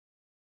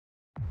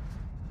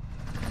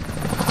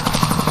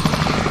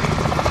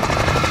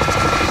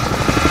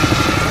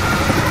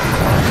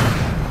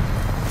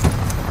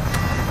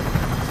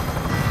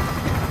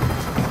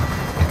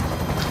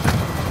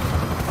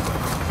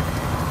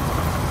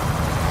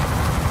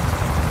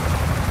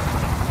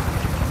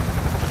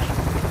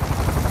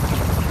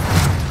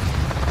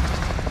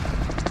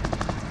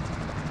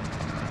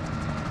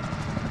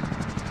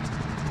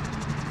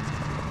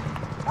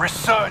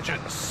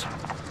Resurgence.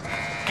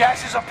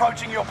 Gas is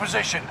approaching your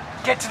position.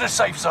 Get to the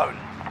safe zone.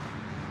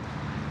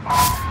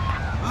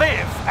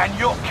 Liv and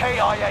your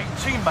KIA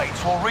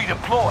teammates will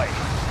redeploy.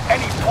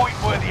 Any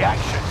point-worthy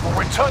action will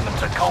return them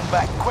to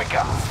combat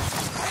quicker.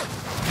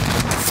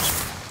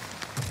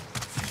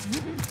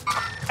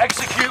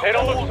 Execute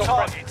all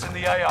targets in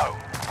the AO.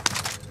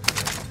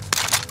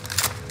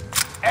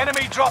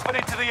 Enemy dropping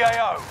into the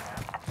AO.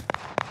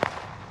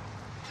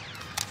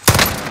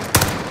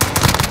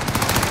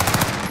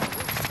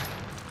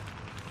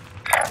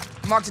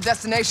 Marked a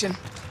destination.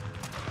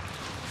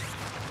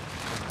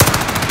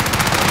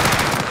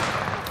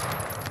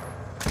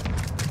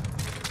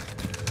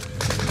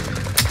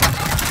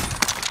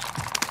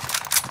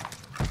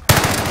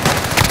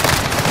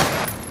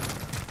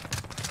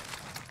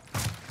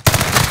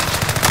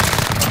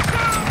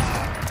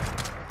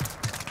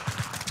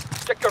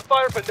 Check your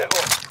fire,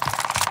 pendejo.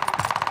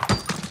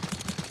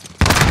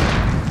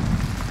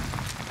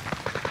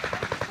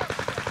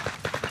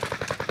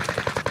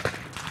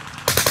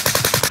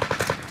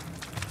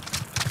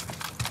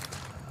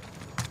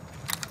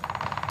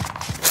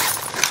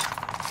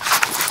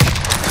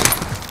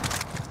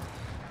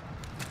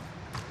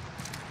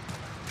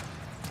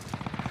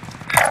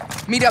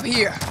 Meet up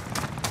here.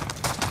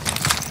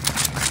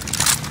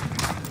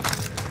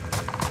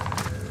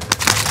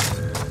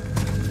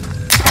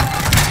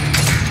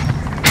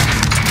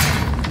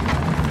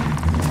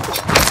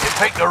 You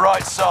picked the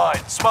right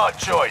side. Smart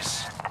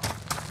choice.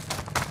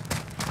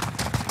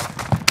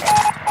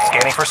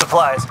 Scanning for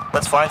supplies.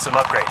 Let's find some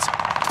upgrades.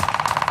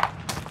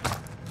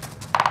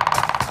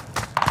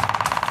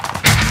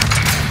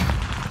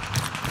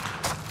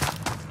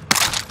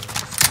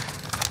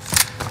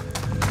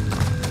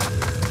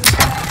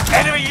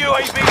 Enemy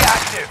UAV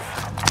active.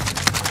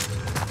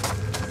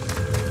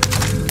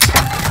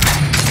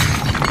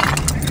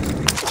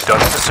 Done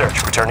with the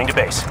search. Returning to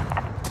base.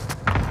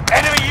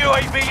 Enemy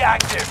UAV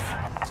active.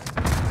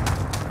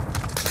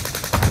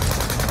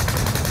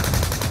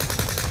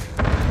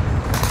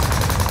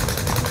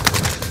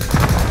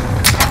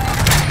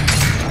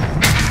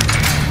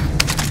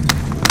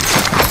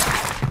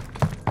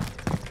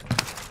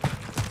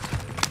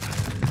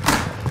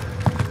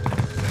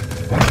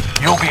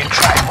 You're being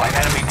tracked by an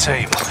enemy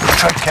team.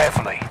 Tread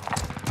carefully.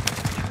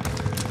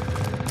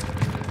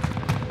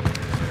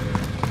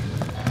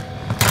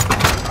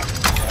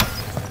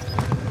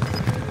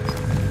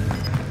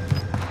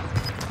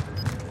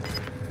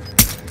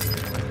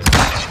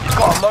 You've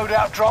got a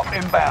loadout drop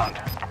inbound.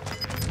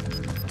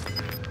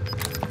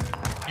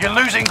 You're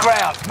losing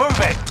ground. Move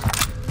it.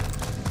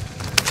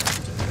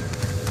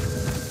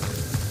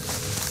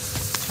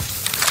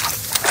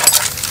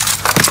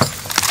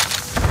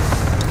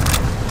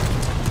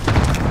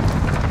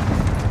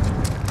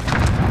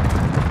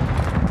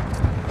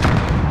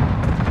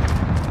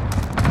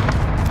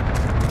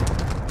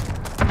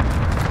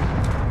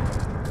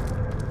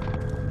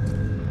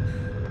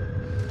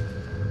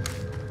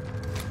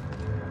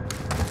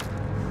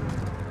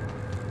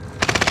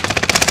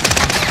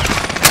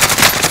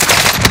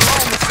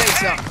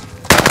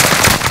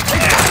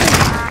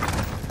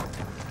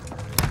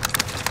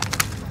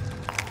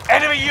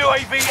 Enemy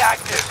UAV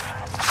active.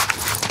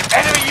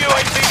 Enemy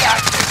UAV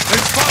active.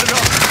 They've spotted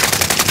us.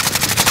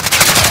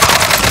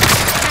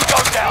 If you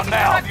go down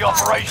now, the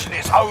operation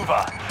is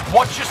over.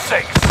 Watch your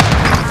six.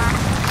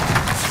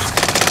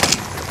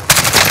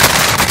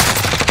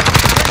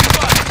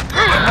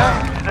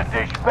 This is a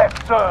dish best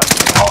served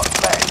in hot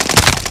lead.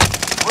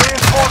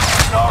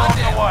 Reinforcements are on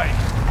the way.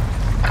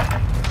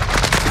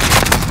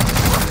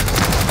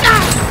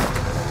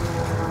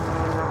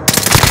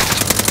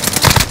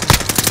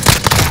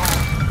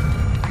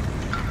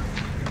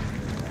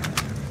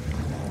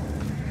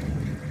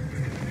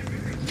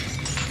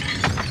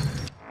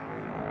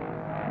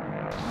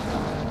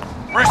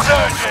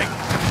 Resurging!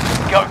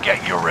 Go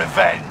get your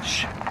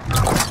revenge.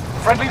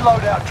 Friendly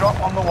loadout drop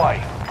on the way.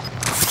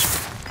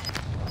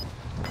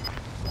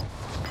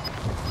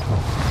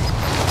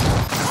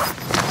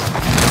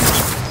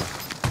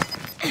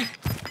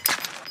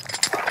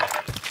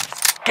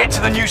 Get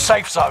to the new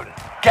safe zone.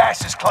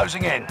 Gas is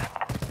closing in.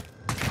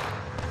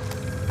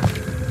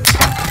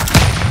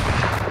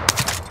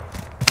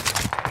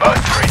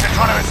 Mercenaries are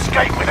trying to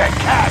escape with their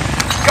cash.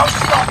 Go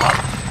stop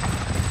them!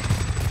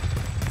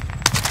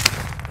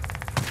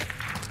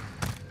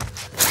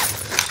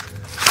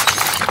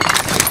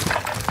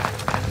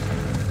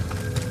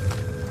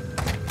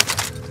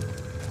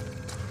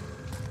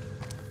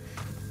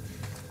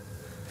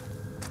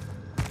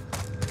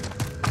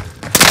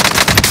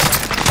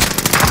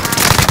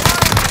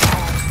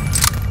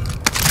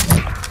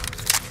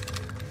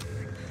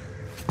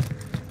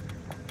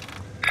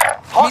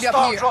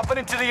 Hostile dropping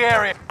into the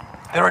area.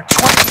 There are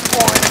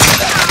 24 enemies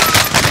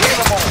left. Clear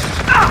them all.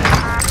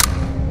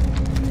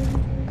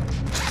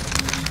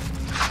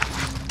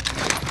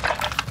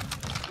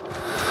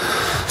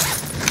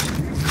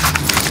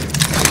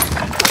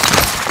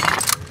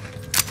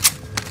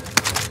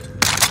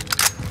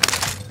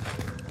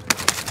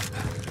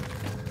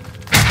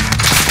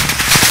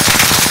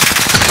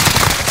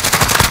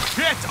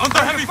 Get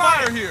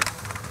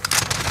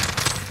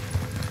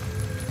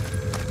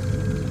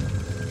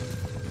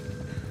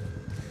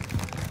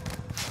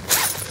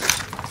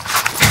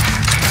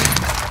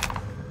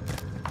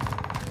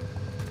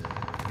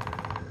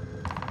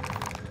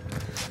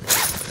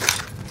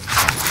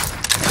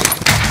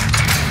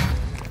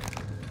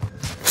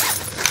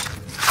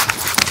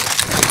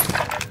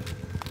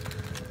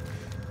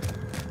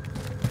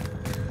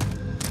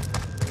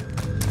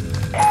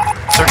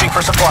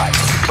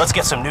supplies. Let's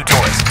get some new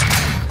toys.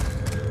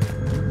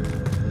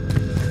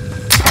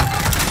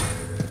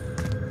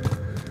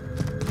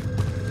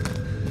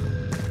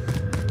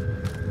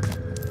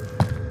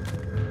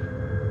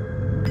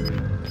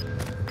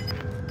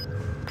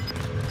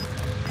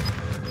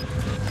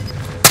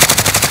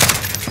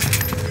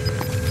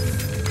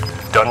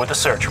 Done with the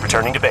search.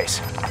 Returning to base.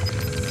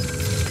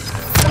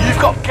 You've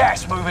got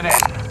gas moving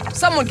in.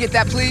 Someone get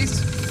that,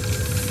 please.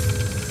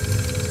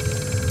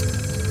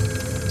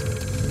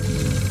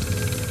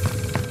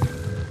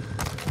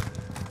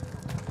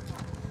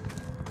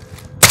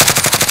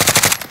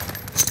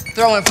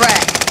 Throwing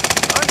frag.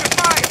 Under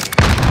fire!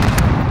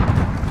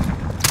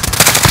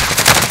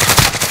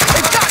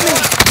 They got me!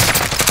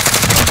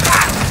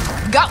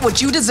 Ah, got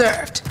what you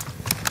deserved.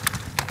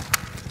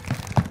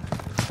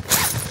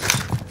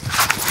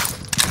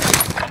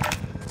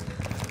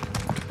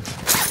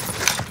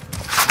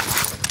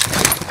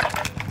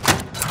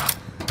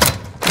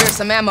 Here's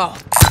some ammo.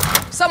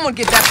 Someone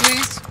get that,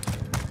 please.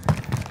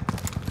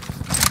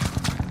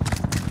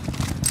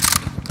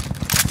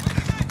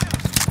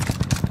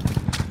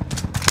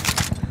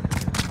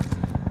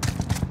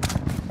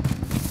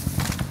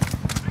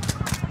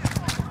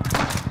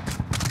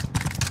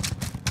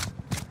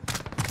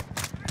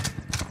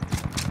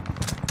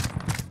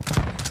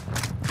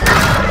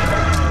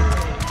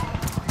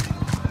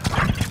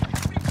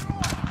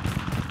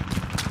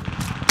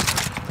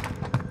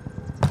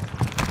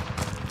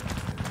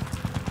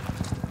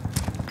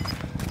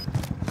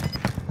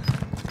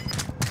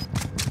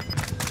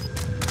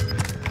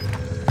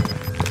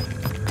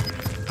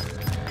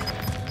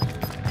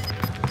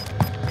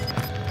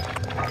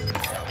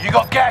 You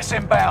got gas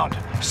inbound.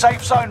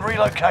 Safe zone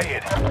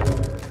relocated.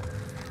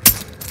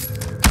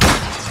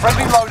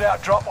 Friendly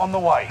loadout drop on the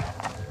way.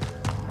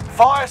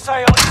 Fire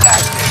sale is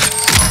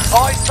active.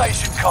 Buy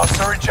station costs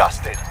are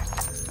adjusted.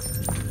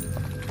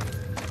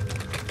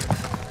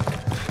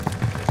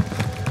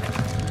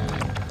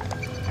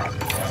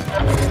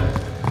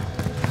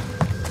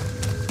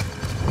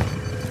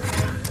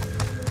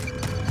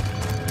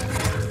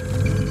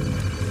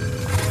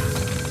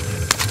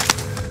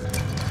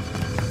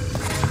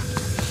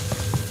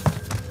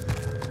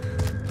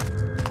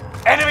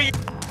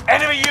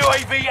 Enemy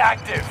UAV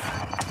active.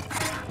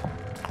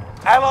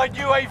 Allied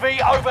UAV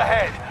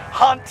overhead.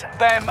 Hunt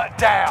them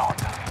down.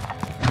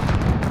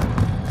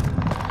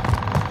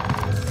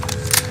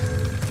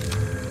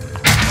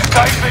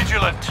 Stay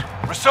vigilant.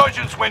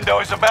 Resurgence window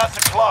is about to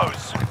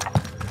close.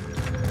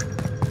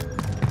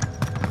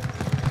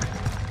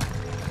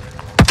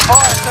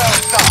 Fire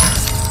sales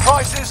done.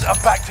 Prices are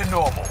back to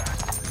normal.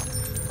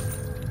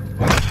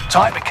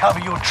 Time to cover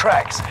your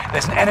tracks.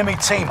 There's an enemy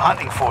team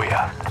hunting for you.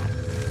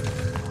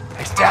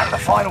 It's down to the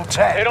final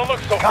 10. They don't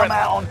look so Come friendly.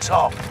 out on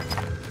top.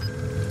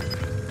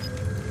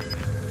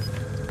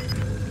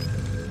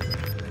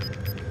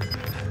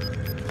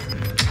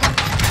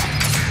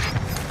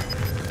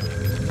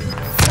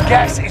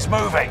 Gas is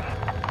moving.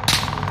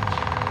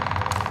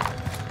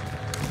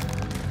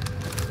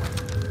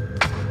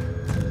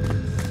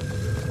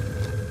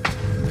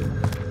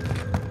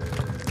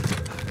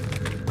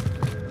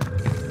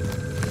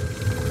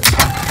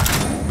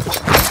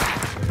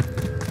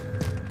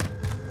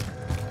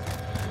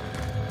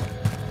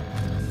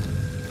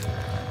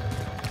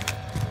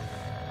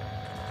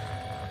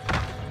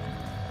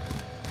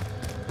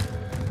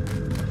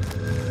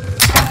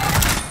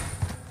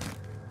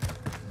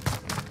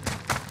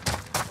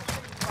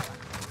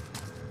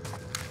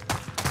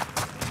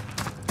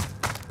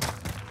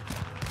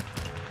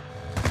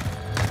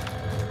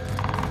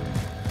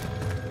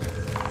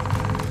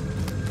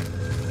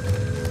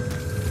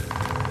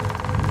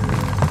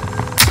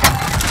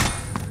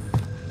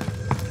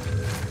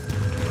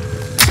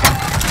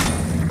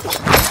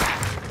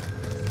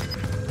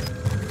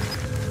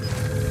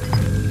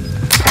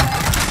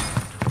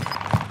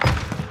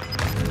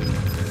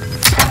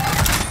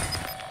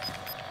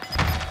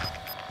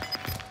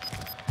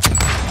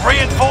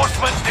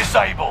 Reinforcements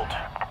disabled.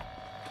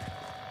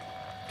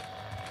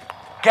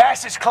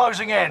 Gas is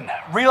closing in.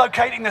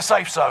 Relocating the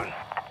safe zone.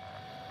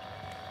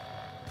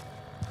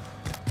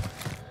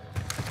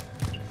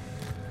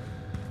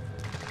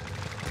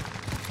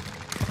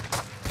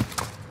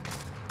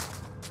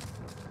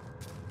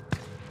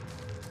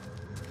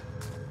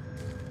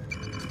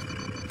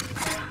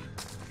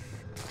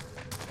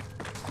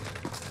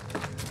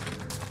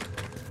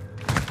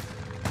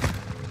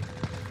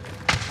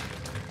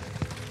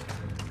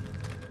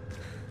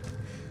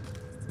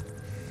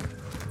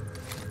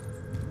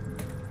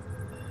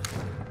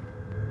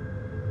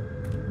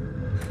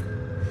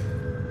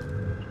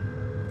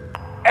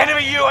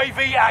 Enemy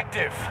UAV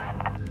active.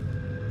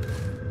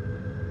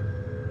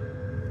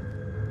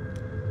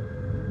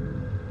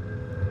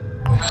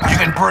 You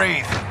can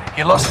breathe.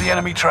 You lost the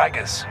enemy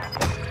trackers.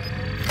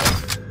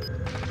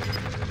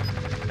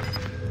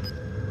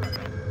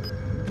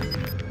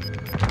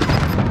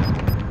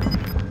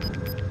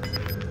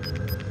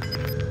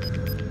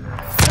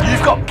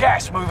 You've got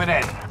gas moving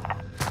in.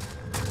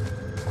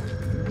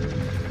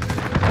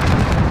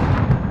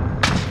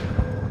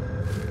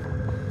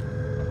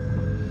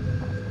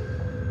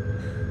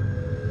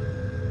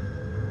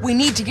 we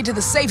need to get to the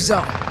safe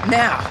zone.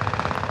 Now.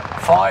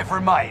 5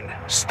 remain.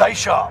 Stay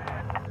sharp.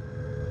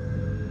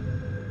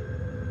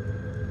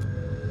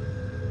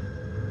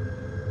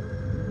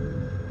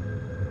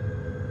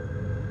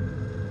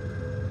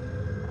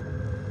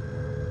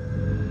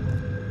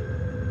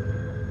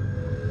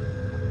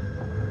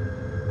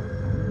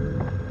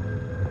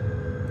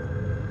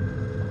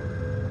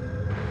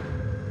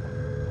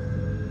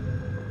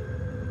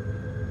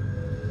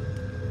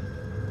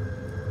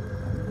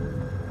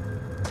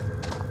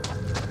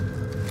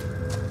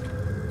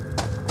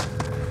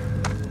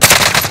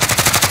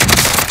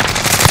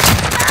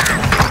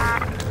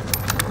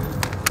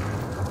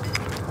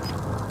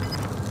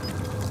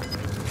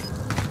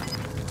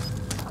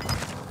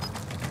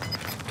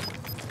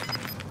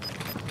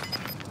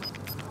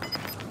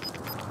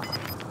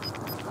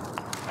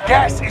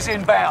 Gas is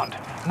inbound.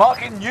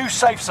 Marking new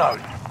safe zone.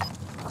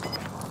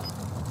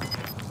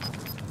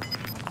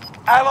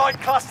 Allied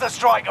cluster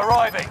strike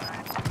arriving.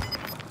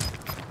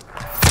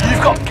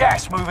 You've got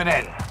gas moving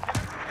in.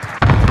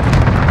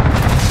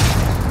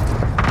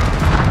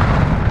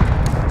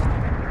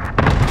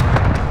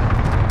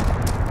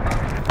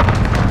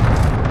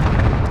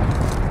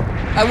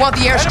 I want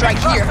the airstrike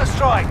here. Cluster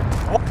strike.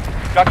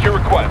 Got your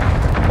request.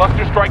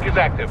 Cluster strike is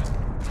active.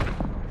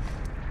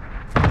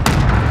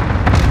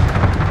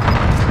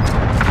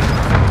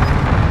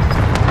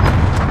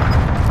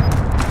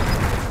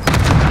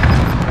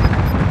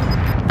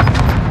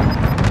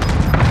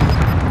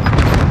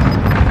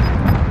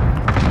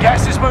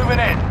 Gas is moving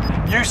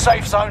in. New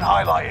safe zone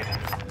highlighted.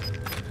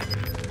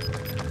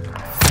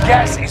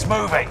 Gas is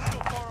moving.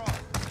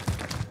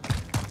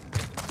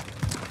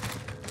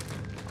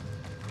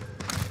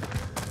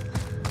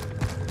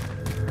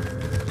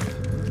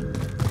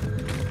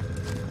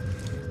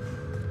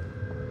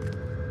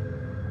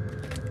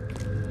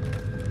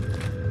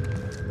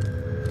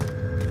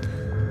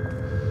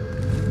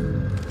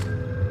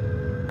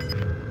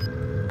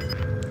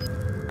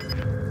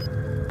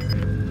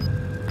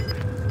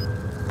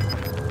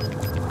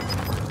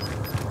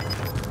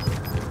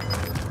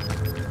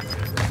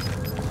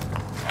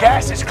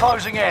 Gas is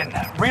closing in.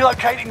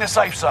 Relocating the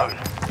safe zone.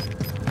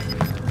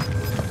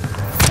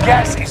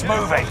 Gas is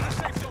moving.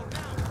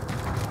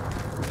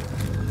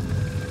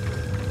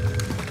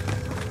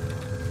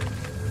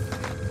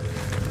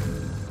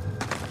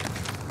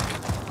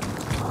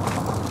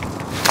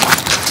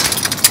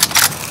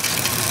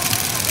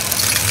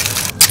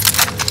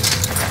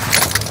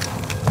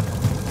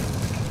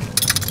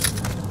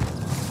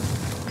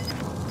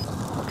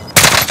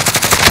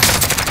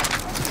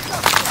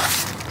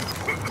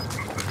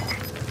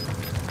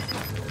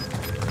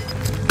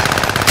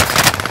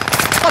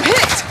 I'm hit!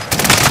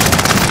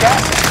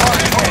 Gas is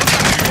closing in.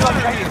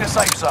 Relocating the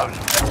safe zone.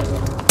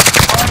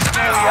 Time's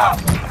nearly up.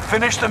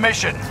 Finish the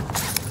mission.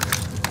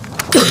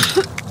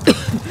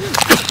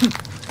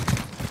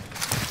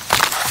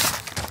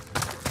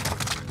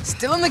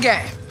 Still in the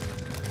game.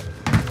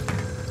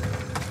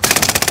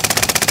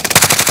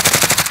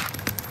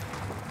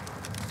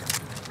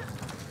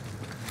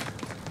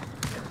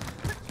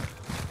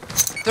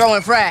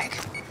 Throwing frag.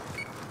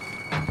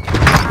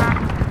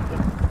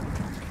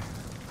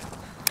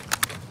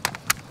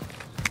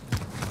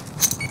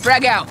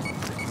 Frag out.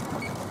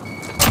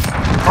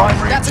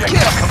 Primary That's a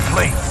objective kill.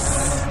 complete.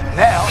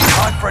 Now,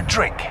 time for a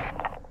drink.